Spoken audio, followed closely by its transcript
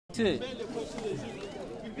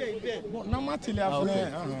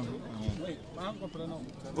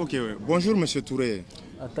Ok, oui. Bonjour Monsieur Touré.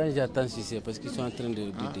 Attends, j'attends si c'est parce qu'ils sont en train de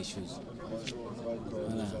dire des choses.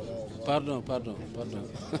 Voilà. Pardon. Pardon,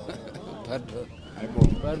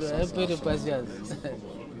 un peu de patience.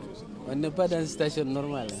 On n'est pas dans une station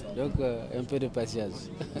normale, donc un peu de patience.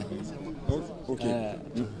 Ok.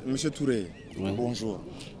 Monsieur Touré, oui. Bonjour.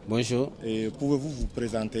 Bonjour. Et pouvez-vous vous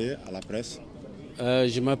présenter à la presse?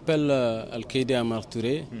 Je m'appelle Al-Kaïdé Amar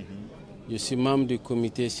Touré. Je suis membre du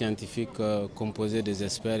comité scientifique composé des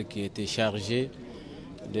experts qui étaient chargés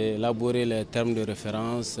d'élaborer les termes de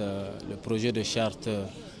référence, le projet de charte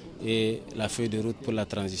et la feuille de route pour la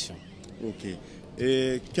transition. Ok.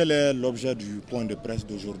 Et quel est l'objet du point de presse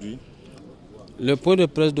d'aujourd'hui? Le point de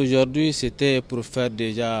presse d'aujourd'hui, c'était pour faire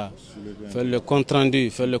le compte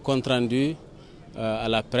rendu à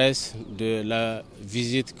la presse de la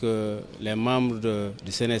visite que les membres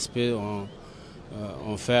du CNSP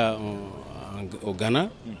ont fait au Ghana.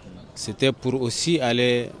 C'était pour aussi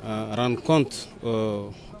aller rendre compte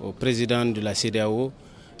au président de la CEDEAO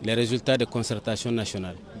les résultats des concertations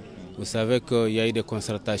nationales. Vous savez qu'il y a eu des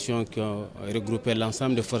concertations qui ont regroupé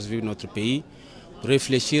l'ensemble des forces vives de notre pays pour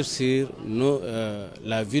réfléchir sur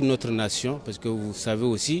la vie de notre nation, parce que vous savez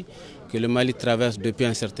aussi que le Mali traverse depuis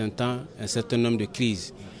un certain temps un certain nombre de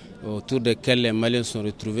crises autour desquelles les Maliens sont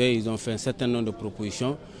retrouvés. Ils ont fait un certain nombre de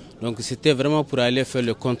propositions. Donc c'était vraiment pour aller faire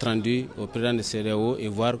le compte rendu au président de CEDEAO et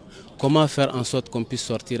voir comment faire en sorte qu'on puisse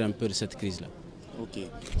sortir un peu de cette crise-là. Ok.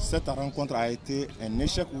 Cette rencontre a été un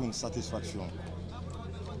échec ou une satisfaction?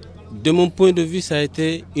 De mon point de vue, ça a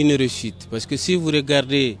été une réussite. Parce que si vous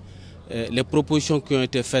regardez les propositions qui ont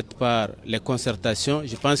été faites par les concertations,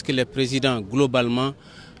 je pense que les présidents, globalement,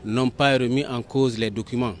 n'ont pas remis en cause les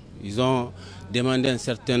documents. Ils ont demandé un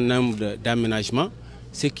certain nombre d'aménagements,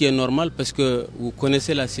 ce qui est normal parce que vous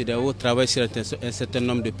connaissez la CEDEAO travaille sur un certain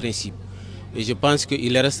nombre de principes. Et je pense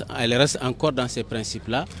qu'elle reste encore dans ces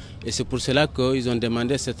principes-là. Et c'est pour cela qu'ils ont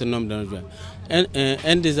demandé un certain nombre d'aménagements.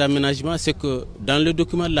 Un des aménagements, c'est que dans le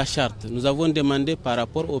document de la charte, nous avons demandé par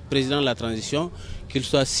rapport au président de la transition qu'il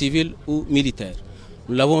soit civil ou militaire.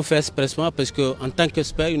 Nous l'avons fait expressément parce qu'en tant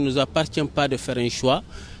qu'expert, il ne nous appartient pas de faire un choix,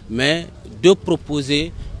 mais de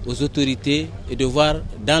proposer aux autorités et de voir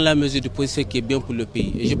dans la mesure du possible ce qui est bien pour le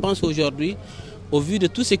pays. Et je pense aujourd'hui, au vu de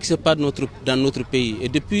tout ce qui se passe dans notre pays, et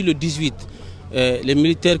depuis le 18, les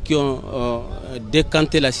militaires qui ont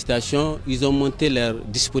décanté la situation, ils ont monté leur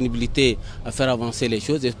disponibilité à faire avancer les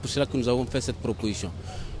choses. Et c'est pour cela que nous avons fait cette proposition.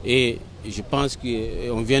 Et je pense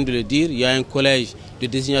qu'on vient de le dire, il y a un collège de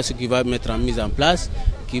désignation qui va mettre en mise en place,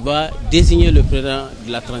 qui va désigner le président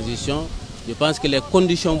de la transition. Je pense que les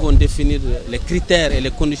conditions vont définir, les critères et les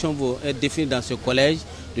conditions vont être définis dans ce collège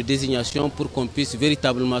de désignation pour qu'on puisse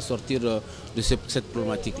véritablement sortir de cette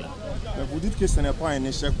problématique-là. Vous dites que ce n'est pas un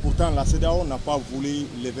échec, pourtant la CEDEAO n'a pas voulu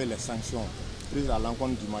lever les sanctions prises à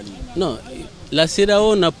l'encontre du Mali. Non, la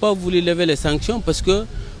CEDEAO n'a pas voulu lever les sanctions parce que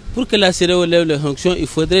pour que la CEDEAO lève les sanctions, il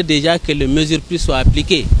faudrait déjà que les mesures prises soient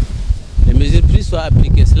appliquées. Les mesures prises soient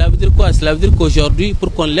appliquées. Cela veut dire quoi? Cela veut dire qu'aujourd'hui,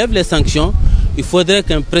 pour qu'on lève les sanctions, il faudrait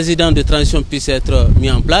qu'un président de transition puisse être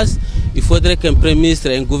mis en place, il faudrait qu'un premier ministre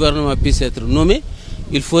et un gouvernement puissent être nommés,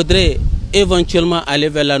 il faudrait éventuellement aller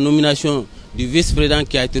vers la nomination du vice-président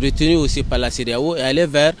qui a été retenu aussi par la CEDEAO et aller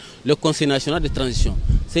vers le Conseil national de transition.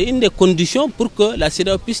 C'est une des conditions pour que la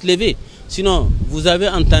CEDEAO puisse lever. Sinon, vous avez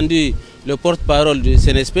entendu le porte-parole du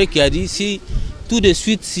CNSP qui a dit si tout de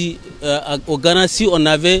suite, au Ghana, si on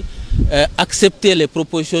avait accepté les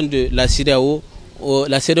propositions de la CEDEAO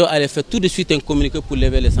allait faire tout de suite un communiqué pour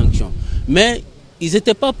lever les sanctions. Mais ils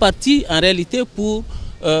n'étaient pas partis en réalité pour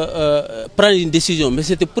prendre une décision, mais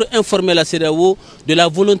c'était pour informer la CEDEAO de la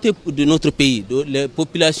volonté de notre pays. Les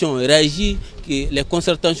populations ont réagi, les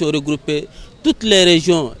concertations ont regroupé toutes les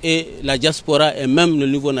régions et la diaspora et même le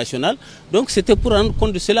niveau national. Donc c'était pour rendre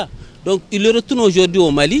compte de cela. Donc il retourne aujourd'hui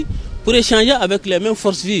au Mali pour échanger avec les mêmes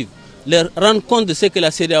forces vives, leur rendre compte de ce que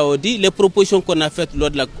la CEDEAO dit, les propositions qu'on a faites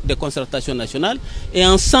lors des concertations nationales, et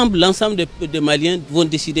ensemble, l'ensemble des Maliens vont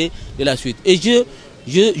décider de la suite. Et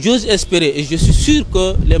j'ose espérer, et je suis sûr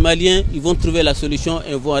que les Maliens ils vont trouver la solution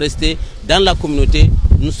et vont rester dans la communauté.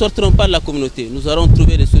 Nous ne sortirons pas de la communauté, nous aurons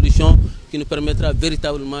trouvé des solutions qui nous permettra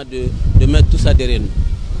véritablement de mettre tout ça derrière nous.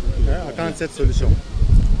 À quand cette solution?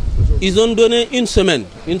 Ils ont donné une semaine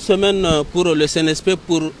pour le CNSP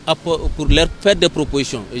pour leur faire des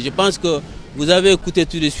propositions. Et je pense que vous avez écouté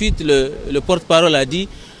tout de suite, le porte-parole a dit,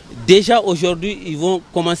 déjà aujourd'hui, ils vont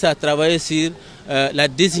commencer à travailler sur la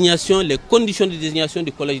désignation, les conditions de désignation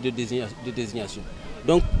du collège de désignation.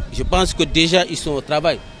 Donc je pense que déjà ils sont au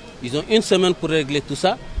travail. Ils ont une semaine pour régler tout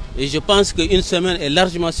ça. Et je pense qu'une semaine est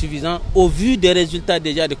largement suffisante. Au vu des résultats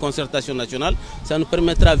déjà de concertation nationale, ça nous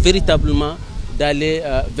permettra véritablement d'aller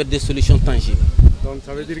vers des solutions tangibles. Donc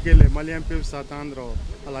ça veut dire que les Maliens peuvent s'attendre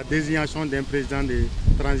à la désignation d'un président de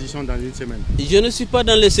transition dans une semaine. Je ne suis pas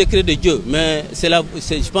dans le secret de Dieu, mais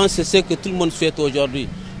je pense que c'est ce que tout le monde souhaite aujourd'hui.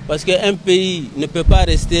 Parce qu'un pays ne peut pas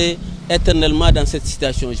rester éternellement dans cette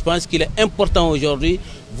situation. Je pense qu'il est important aujourd'hui,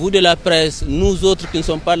 vous de la presse, nous autres qui ne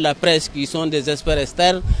sommes pas de la presse, qui sont des experts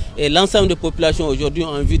externes, et l'ensemble des populations aujourd'hui ont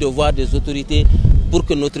envie de voir des autorités pour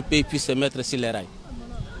que notre pays puisse se mettre sur les rails.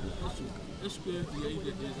 Est-ce qu'il y a eu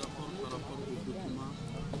des désaccords par rapport aux documents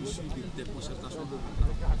issus des concertations de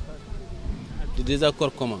Des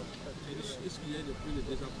désaccords comment? Est-ce qu'il y a eu des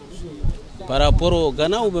désaccords par rapport au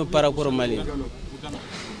Ghana ou bien par rapport au Mali?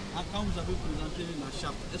 Quand vous avez présenté la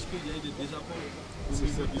charte, est-ce qu'il y a eu des désaccords au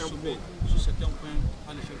niveau du sommet sur certains points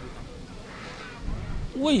à l'échelle de l'État?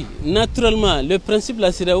 Oui, naturellement. Le principe de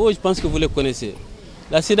la CEDEAO, je pense que vous le connaissez.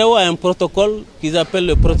 La CEDEAO a un protocole qu'ils appellent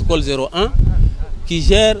le protocole 01 qui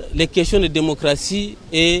gère les questions de démocratie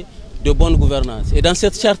et de bonne gouvernance. Et dans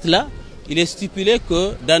cette charte-là, il est stipulé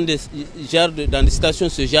que dans des situations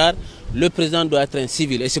de ce genre, le président doit être un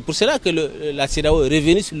civil. Et c'est pour cela que la CEDEAO est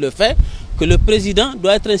revenue sur le fait que le président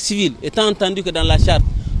doit être un civil. Étant entendu que dans la charte,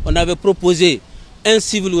 on avait proposé un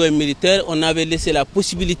civil ou un militaire, on avait laissé la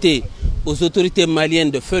possibilité aux autorités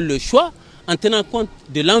maliennes de faire le choix en tenant compte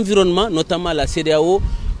de l'environnement, notamment la CEDEAO,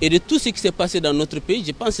 et de tout ce qui s'est passé dans notre pays.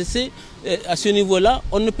 Je pense que c'est à ce niveau-là,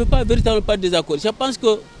 on ne peut pas véritablement pas désaccord. Je pense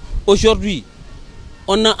qu'aujourd'hui,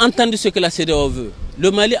 on a entendu ce que la CEDEAO veut. Le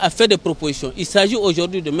Mali a fait des propositions. Il s'agit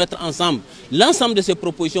aujourd'hui de mettre ensemble l'ensemble de ces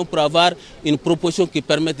propositions pour avoir une proposition qui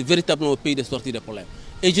permette véritablement au pays de sortir des problèmes.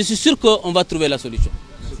 Et je suis sûr qu'on va trouver la solution.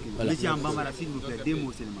 Voilà. Monsieur Ambambara, s'il vous plaît, 2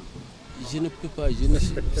 mots seulement. Je ne peux pas, je ne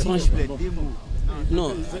suis... Franchement.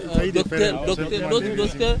 Non,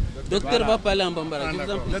 docteur va parler en Bambara.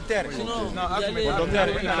 Docteur, sinon,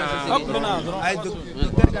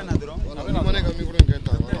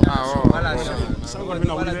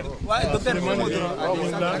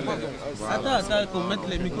 attends, qu'on mette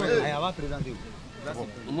les micros.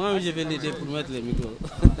 Moi, je vais l'aider pour mettre les micros.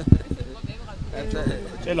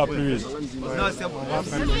 C'est la pluie. Non, c'est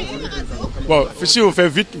bon, si on fait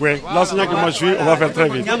vite, ouais. L'enseignant que moi je suis, on va faire très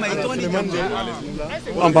vite.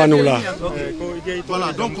 En bas nous là.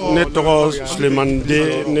 Voilà, donc ne tɔgɔ Sulemani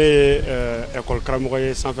De ne école karamɔgɔ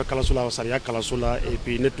ye sanfɛ kalanso la sariya kalanso la et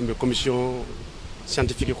puis ne tun bɛ commission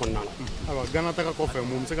scientifique kɔnɔna la. Awɔ Ghana taga kɔfɛ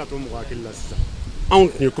mun bɛ se ka to mɔgɔ hakili la sisan. Anw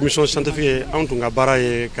tun ye commission scientifique ye, anw tun ka baara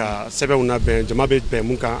ye ka sɛbɛnw labɛn, jama bɛ bɛn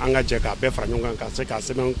mun kan an ka jɛ k'a bɛɛ fara ɲɔgɔn kan ka se ka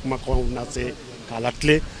sɛbɛn kumakanw lase k'a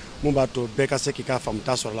latilen mun b'a to bɛɛ ka se k'i ka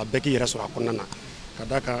faamuta sɔrɔ a la, bɛɛ k'i yɛrɛ sɔrɔ a kɔnɔna na. Ka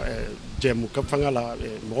d'a kan jɛmu fanga la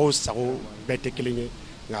mɔgɔw sago bɛɛ tɛ kelen ye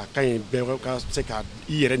nka ka ɲi bɛɛ ka se ka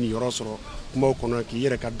i yɛrɛ niyɔrɔ sɔrɔ kumaw kɔnɔ k'i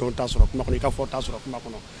yɛrɛ ka dɔnta sɔrɔ kuma kɔnɔ i ka fɔta sɔrɔ kuma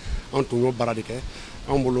kɔnɔ. Anw tun y'o baara de kɛ.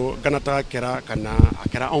 Anw bolo Ghana taga kɛra ka na a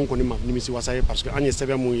kɛra anw kɔni ma nimisiwasa ye parce que an ye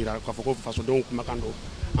sɛbɛn mun yira k'a fɔ ko fasodenw kumakan don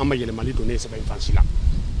an ma yɛlɛmali don ne ye sɛbɛn in fan si la.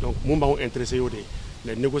 Donc mun b'anw intéressé y'o de ye.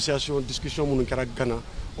 Les négociations, discussions minnu kɛra Ghana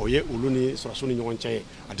o ye olu ni sɔrɔsiw ni ɲɔgɔn cɛ ye.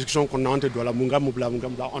 A discussion kɔnɔna an tɛ don a la mun ka mun bila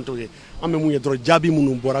an t'o ye. An bɛ mun ye dɔrɔn jaabi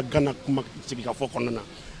minnu bɔra Ghana kuma sigi ka fɔ kɔnɔna na.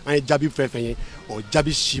 An ye jaabi fɛn fɛn ye o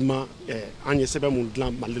jaabi si ma an ye sɛbɛn mun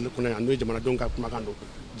dilan Mali kɔnɔ yan n'o ye jamanadenw ka kumakan don.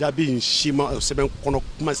 Jaabi in si ma sɛbɛn kɔnɔ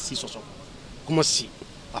kuma si sɔsɔ. Kuma si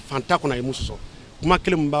a fanta kɔnɔ a ye mun sɔsɔ. Kuma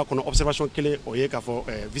kelen min b'a kɔnɔ observation kelen o ye k'a fɔ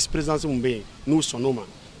vice présidence min bɛ yen n'u sɔnn'o ma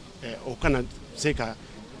o kana se ka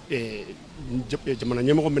jamana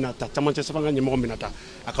ɲɛmɔgɔ bɛna ta camancɛ sɛbɛn ka ɲɛmɔgɔ bɛna ta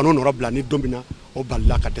a kana o nɔrɔ bila ni don min na o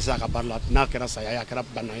balila ka dɛsɛ a ka baara la n'a kɛra saya ye a kɛra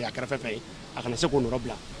bana ye a kɛra fɛn fɛn ye a kana se k'o nɔrɔ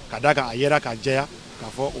bila ka d'a kan a yera ka jɛya k'a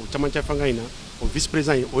fɔ o camancɛ fanga in na o vice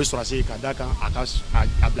président ye o ye sɔrɔsi ye ka d'a kan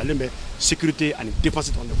a bilalen bɛ sécurité ani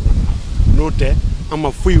défense dɔrɔn de kɔnɔ n'o tɛ an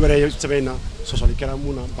ma foyi wɛrɛ ye sɛbɛn in na sɔsɔli kɛra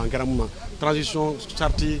mun na ban kɛra mun na transition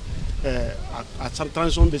charte a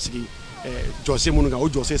transition bɛ sigi jɔsen minnu kan o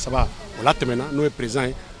jɔsen 3 o la tɛmɛna n'o ye président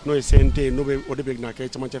ye n'o ye CNT n'o bɛ o de bɛ na kɛ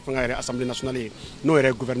camancɛ fanga yɛrɛ assemblée nationale ye n'o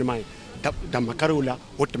yɛrɛ gouvernement ye damakariw la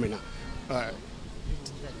o tɛmɛna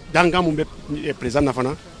dankan mun bɛ président na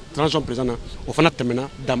fana transition président na o fana tɛmɛna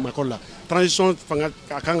damakariw la transition fanga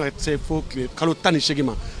a kan ka se fo kalo 18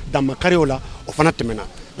 ma damakariw la o fana tɛmɛna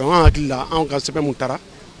donc an hakili la anw ka sɛbɛn mun taara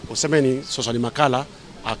o sɛbɛn ni sɔsɔli ma k'a la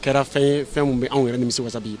a kɛra fɛn mun bɛ anw yɛrɛ nimisi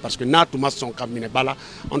wasa bi parce que n'a tun ma sɔn ka minɛ ba la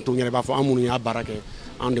an tun yɛrɛ b'a fɔ an minnu y'a baara kɛ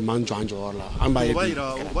an de m'an jɔ an jɔyɔrɔ la an b'a ye bi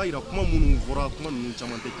o b'a yira kuma minnu fɔra kuma ninnu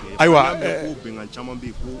caman tɛ tiɲɛ ye ayiwa ko bɛnkan caman bɛ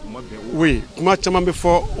yen ko u ma bɛn o oui kuma caman bɛ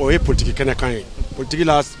fɔ o ye politique kɛnɛkan ye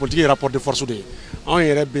politique rapport de force de ye anw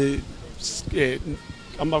yɛrɛ bɛ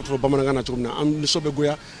an b'a fɔ bamanankan na cogo min na an nisɔn bɛ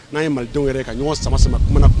goya n'an ye malidenw yɛrɛ ka ɲɔgɔn sama sama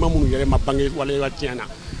kuma minnu yɛrɛ ma bange wala tiɲɛ na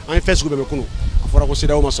an ye fɛn sugu bɛɛ bɛ kunu a fɔra ko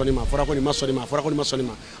CEDEAO ma sɔn nin ma a fɔra ko nin ma sɔn nin ma a fɔra ko nin ma sɔn nin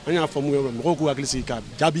ma an y'a fɔ mun ye mɔgɔw k'u hakili sigi ka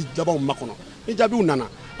jaabi labanw makɔnɔ ni jaabiw nana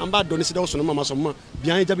an b'a dɔn ni CEDEAO sɔnna ma sɔn ma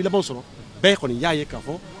bi an ye jaabi labanw sɔrɔ bɛɛ kɔni y'a ye k'a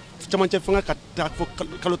fɔ camancɛ fanga ka taa fɔ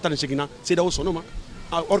kalo 18 na CEDEAO sɔnna ma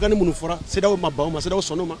organe minnu fɔra CEDEAO ma ban o ma CEDEAO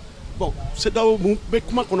sɔnna ma bon CEDEAO mun bɛ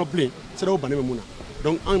kuma kɔnɔ bilen CEDEAO bannen bɛ mun na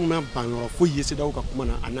donc an ma ban yɔrɔ foyi ye CEDEAO ka kuma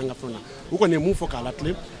na a n'an ka fɛnw na u kɔni ye mun fɔ k'a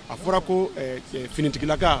latilen a fɔra ko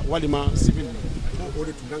finitigilaka walima civil o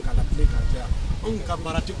de tun kan k'a latilen k'a caya anw ka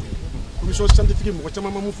baara tɛ o ye commission scientifique mɔgɔ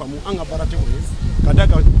caman ma mun faamu an ka baara tɛ o ye ka da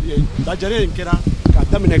kan lajɛlen in kɛra k'a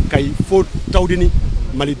daminɛ Kayi fo Tawudini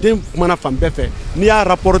maliden kumana fan bɛɛ fɛ n'i y'a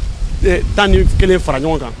rapport 11 fara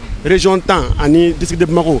ɲɔgɔn kan région 10 ani district de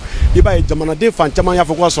Bamako i b'a ye jamanaden fan caman y'a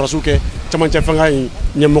fɔ ko ka sɔrɔsiw kɛ camancɛ fanga in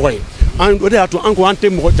ɲɛmɔgɔ ye o de y'a to an ko an tɛ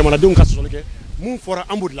mɔgɔ jamanadenw ka sɔsɔli kɛ mun fɔra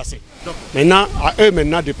an b'o de lase maintenant à eux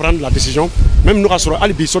maintenant de prendre la décision même n'u ka sɔrɔ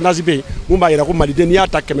hali bi sondage bɛ yen mun b'a yira ko maliden n'i y'a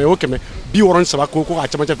ta 100 o 100 63 ko ka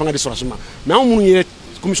camancɛ fanga di sɔrɔsi ma mais anw minnu ye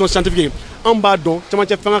commission scientifique an b'a dɔn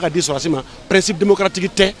camancɛ fanga ka di sɔrɔsi ma principe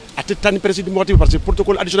démocratique tɛ a tɛ taa ni principe démocratique parce que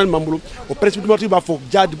protocole additionnel m'an bolo o principe démocratique b'a fɔ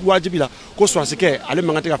wajibi la ko sɔrɔsikɛ ale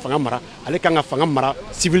man kan tɛ ka fanga mara ale kan ka fanga mara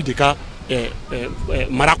civil de ka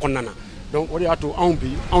mara kɔnɔna na donc o de y'a to anw bi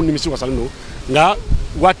anw nimisi wasalen don nka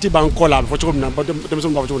waati b'an kɔ la a bɛ fɔ cogo min na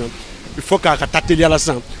denmisɛnninw b'a fɔ cogo min na il faut k'a ka taa teliya la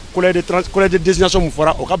sisan collège de désignation mun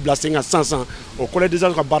fɔra o ka bila sen kan sisan o collège de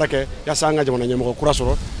désignation ka baara kɛ yaasa an ka jamana ɲɛmɔgɔ kura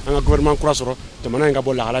sɔrɔ an ka gouvernement kura sɔrɔ jamana in ka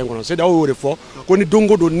bɔ lahala in kɔnɔ CEDEAO y'o de fɔ ko ni don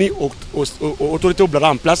o don ni autorité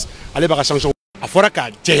bilara en place ale b'a ka sanction a fɔra k'a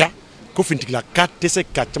jɛya ko finitigilaka tɛ se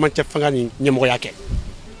ka camancɛ fanga ni ɲɛmɔgɔya kɛ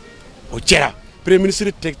o jɛra premier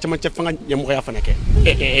ministre tɛ camancɛ fanga ɲɛmɔgɔya fana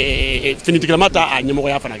kɛ finitigilama t'a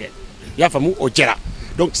ɲɛmɔgɔya fana kɛ i y'a faamu o jɛra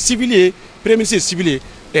donc civil ye premier ministre ye civil ye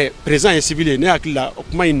président ye civil ye ne hakili la o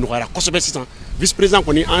kuma in nɔgɔyara kosɛbɛ sisan vice président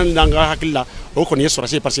kɔni an n'an ka hakili la o kɔni ye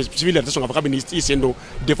sɔrɔsi ye parce que civil yɛrɛ tɛ sɔn k'a fɔ k'a bɛ n'i sen don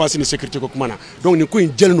défense ni sécurité ko kuma na donc nin ko in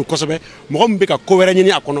jɛlen don kosɛbɛ mɔgɔ min bɛ ka ko wɛrɛ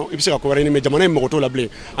ɲini a kɔnɔ i bɛ se ka ko wɛrɛ ɲini mais jamana in mago t'o la bilen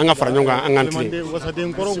an ka fara ɲɔgɔn kan an k'an tilen.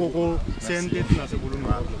 wasaden kɔrɔ ko ko CNT tɛna se k'olu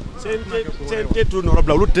nɔrɔ bila CNT t'u nɔrɔ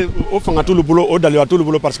bila olu tɛ o fanga t'olu bolo o daliluya t'olu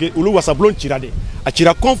bolo parce que olu wasabulon cira de a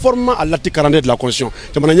cira conformément à l'article 42 de la constitution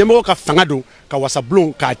jamana ɲɛmɔgɔ ka fanga don ka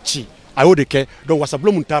wasabulon k'a ci a y'o de kɛ donc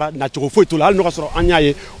wasabulon mun taara nacogo foyi t'o la hali n'o ka sɔrɔ an y'a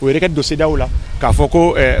ye o ye requête don CEDEAO la k'a fɔ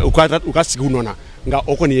ko u ka sigi u nɔ na nka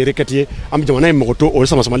o kɔni ye requête ye an bɛ jamana in mago to o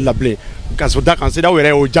sama-samali la bilen ka sɔrɔ da kan CEDEAO yɛrɛ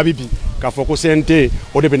y'o jaabi bi k'a fɔ ko CNT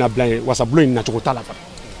o de bɛna bila yen wasabulon in nacogo t'a la fana.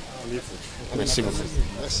 Merci beaucoup.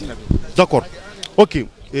 Merci. D'accord. Ok.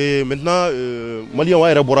 Et maintenant, Malien wa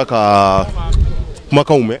yɛrɛ bɔra ka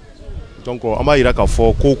kumakanw mɛn donc an b'a yira k'a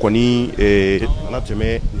fɔ ko kɔni an ka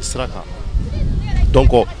tɛmɛ nin sira kan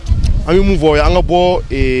donc an bɛ mun fɔ an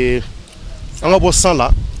ka bɔ san la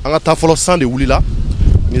an ka taa fɔlɔ san de wulila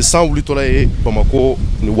nin san wulitɔla ye Bamako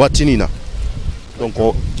nin waatinin na donc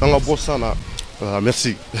an ka bɔ san na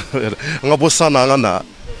merci an ka bɔ san na an ka na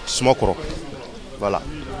Sumakɔrɔ voilà.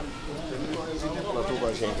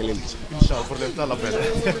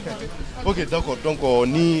 Ok d'accord donc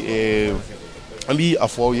ni an bɛ a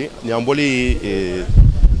fɔ aw ye nin an bɔlen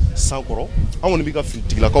san kɔrɔ an kɔni bɛ ka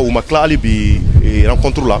finitigilakaw u ma tila hali bi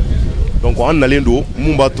rencontre la donc an nalen don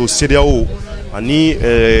mun b'a to CEDEAO ani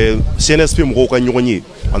CNSP mɔgɔw ka ɲɔgɔn ye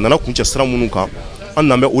a nana kuncɛ sira minnu kan an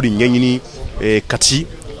nan bɛ o de ɲɛɲini Kati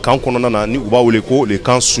kan kɔnɔna na ni u b'a wele ko le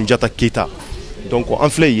camp Soundiata donc an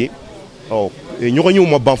filɛ yen ɲɔgɔn yew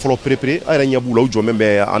ma ban fɔlɔ perepere a yɛrɛ ɲɛ b'u la u jɔmɛ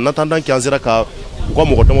bɛ en attendant k'an sera ka u ka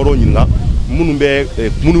mɔgɔ damadɔ ɲininka minnu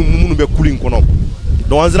bɛ kulu in kɔnɔ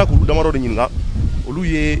donc an sera k'olu damadɔ de ɲininka olu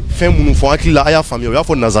ye fɛn minnu fɔ hakili la a y'a faamuya u y'a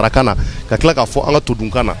fɔ nanzarakan na ka tila k'a fɔ an ka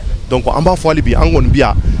todunkan na donc an b'a fɔ hali bi an kɔni bi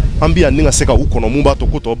yan an bi yan ni ka se ka u kɔnɔ mun b'a to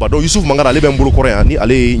ko tɔ ba donc Yusuf Mangara ale bɛ n bolo kɔrɔ yan ni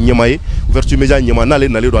ale ye ɲɛma ye ouverture média ɲɛma n'ale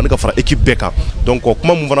nalen don ale ka fara équipe bɛɛ kan donc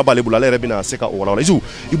kuma mun fana b'ale bolo ale yɛrɛ bɛna se ka o walawala Yusuf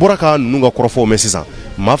i bɔra ka ninnu ka kɔrɔfɔw mɛn sisan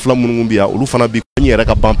maa fila minnu bi yan olu fana bi an yɛrɛ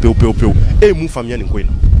ka ban pewu pewu pewu e ye mun faamuya nin ko in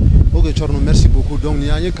na. Ok Thierno merci beaucoup donc ni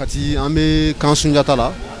an ye Kati an bɛ camp Soundiata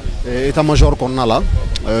la état-major kɔnɔna la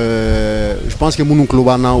je pense que minnu tulo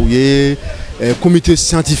b'an na u ye comité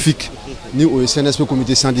scientifique ni o ye CNSP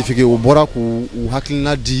comité scientifique o bɔra k'u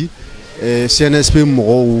hakilina di CNSP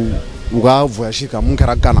mɔgɔw u ka voyage kan mun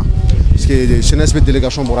kɛra Ghana parce que CNSP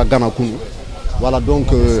délégation bɔra Ghana kunu voilà donc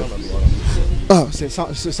c'est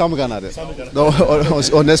Sam Ghana de donc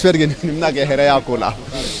on espère que nin bɛna kɛ hɛrɛ y'a ko la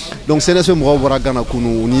donc CNSP mɔgɔw bɔra Ghana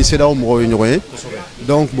kunu ni CEDEAO mɔgɔw ye ɲɔgɔn ye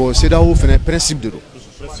donc bon CEDEAO fɛnɛ principe de don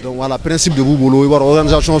donc voilà principe de b'u bolo i b'a dɔn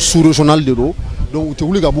organisation sous-régionale de don donc u tɛ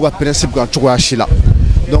wuli ka b'u ka principe kan cogoya si la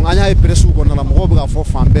donc an y'a presse kɔnɔna la mɔgɔw bɛ ka fɔ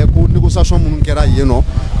fan bɛɛ ko négociation minnu kɛra yen nɔ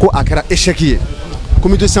ko a kɛra échec ye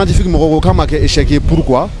comité scientifique mɔgɔw ko k'a ma kɛ échec ye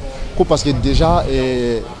pourquoi ko parce que déjà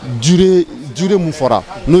durée mun fɔra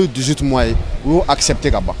n'o ye 18 mois ye o y'o accepté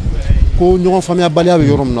ka ban ko ɲɔgɔn faamuyabaliya bɛ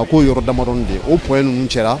yɔrɔ min na k'o yɔrɔ damadɔni de ye o point ninnu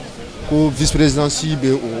cɛla ko vice présidence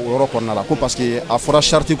bɛ o yɔrɔ kɔnɔna la ko parce que a fɔra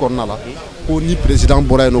charte kɔnɔna la ko ni président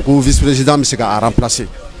bɔra yen nɔ ko vice président bɛ se ka remplacer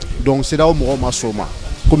donc CEDEAO mɔgɔw ma sɔn o ma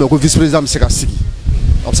ko mais ko vice président bɛ se ka sigi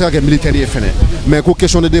a bɛ se ka kɛ militaire ye fɛnɛ mais ko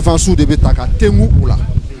question de défense de bɛ ta ka tengu o la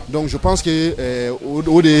donc je pense que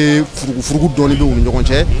o de furugu dɔɔni bɛ u ni ɲɔgɔn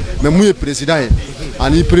cɛ mais mun ye président ye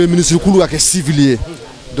ani premier ministre k'olu ka kɛ civil ye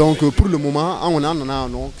donc pour le moment an kɔni an nana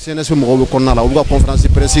yan nɔ CNSP mɔgɔw bɛ kɔnɔna la u bɛ ka conférence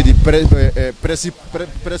presse di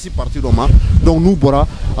presse parti dɔ ma donc n'u bɔra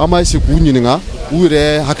an b'a essayer k'u ɲininka u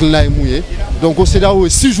yɛrɛ hakilina ye mun ye donc ko CEDEAO ye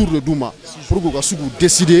 6 jours de d'u ma pour k'u ka se k'u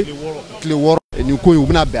décider tile 6 nin ko in u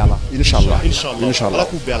bɛna bɛn a la inshallah ala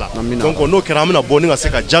k'u bɛn a la donc n'o kɛra an bɛna bɔ ni ka se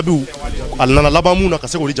ka jaabiw a nana laban mun na ka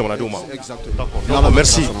se k'o di jamanadenw ma d'accord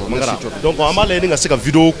merci Mangara donc an b'a lajɛ ni ka se ka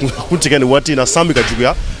vidéo kun tigɛ nin waati in na san bɛ ka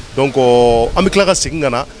juguya donc an bɛ tila ka segin ka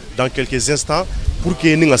na dans quelques instants pour que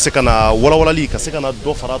ni ka se ka na walawalali ka se ka na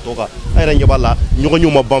dɔ fara tɔ kan an yɛrɛ ɲɛ b'a la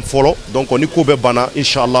ɲɔgɔnyew ma ban fɔlɔ donc ni ko bɛɛ banna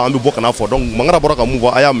inshallah an bɛ bɔ ka n'a fɔ donc Mangara bɔra ka mun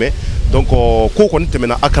fɔ a y'a mɛn donc ko kɔni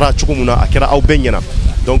tɛmɛna ACCRA cogo min na a kɛra aw bɛɛ ɲɛna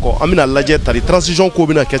donc an bɛna lajɛ tari transition ko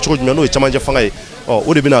bɛna kɛ cogo jumɛn n'o ye cɛmancɛ fanga ye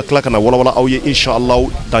o de bɛna tila ka na walawala aw ye inshallah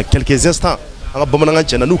dans quelques instants an ka bamanankan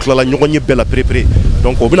cɛna n'u tilala ɲɔgɔn ye bɛɛ la pérépéré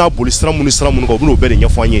donc o bɛna boli sira minnu kan o bɛn'o bɛɛ de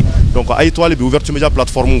ɲɛfɔ an ye donc a ye to hali bi ouverture média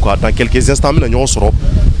plateforme kan dans quelques instants an bɛna ɲɔgɔn sɔrɔ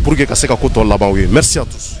pour que ka se ka ko tɔ laban u ye merci à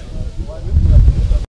tous.